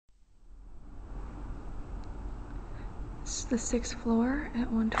It's the 6th floor at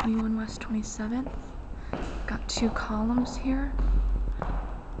 121 West 27th. Got 2 columns here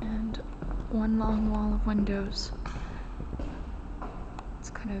and one long wall of windows. It's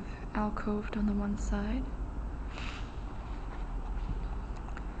kind of alcoved on the one side.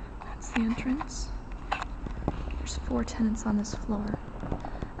 That's the entrance. There's 4 tenants on this floor.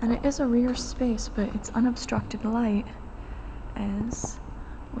 And it is a rear space, but it's unobstructed light as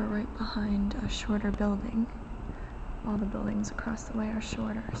we're right behind a shorter building. All the buildings across the way are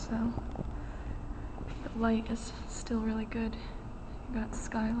shorter, so the light is still really good. You got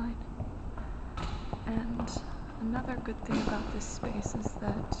skyline. And another good thing about this space is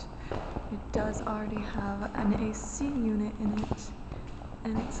that it does already have an AC unit in it,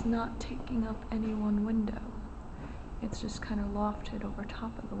 and it's not taking up any one window. It's just kind of lofted over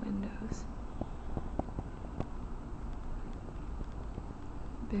top of the windows.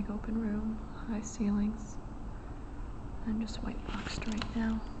 Big open room, high ceilings. I'm just white boxed right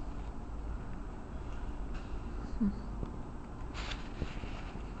now.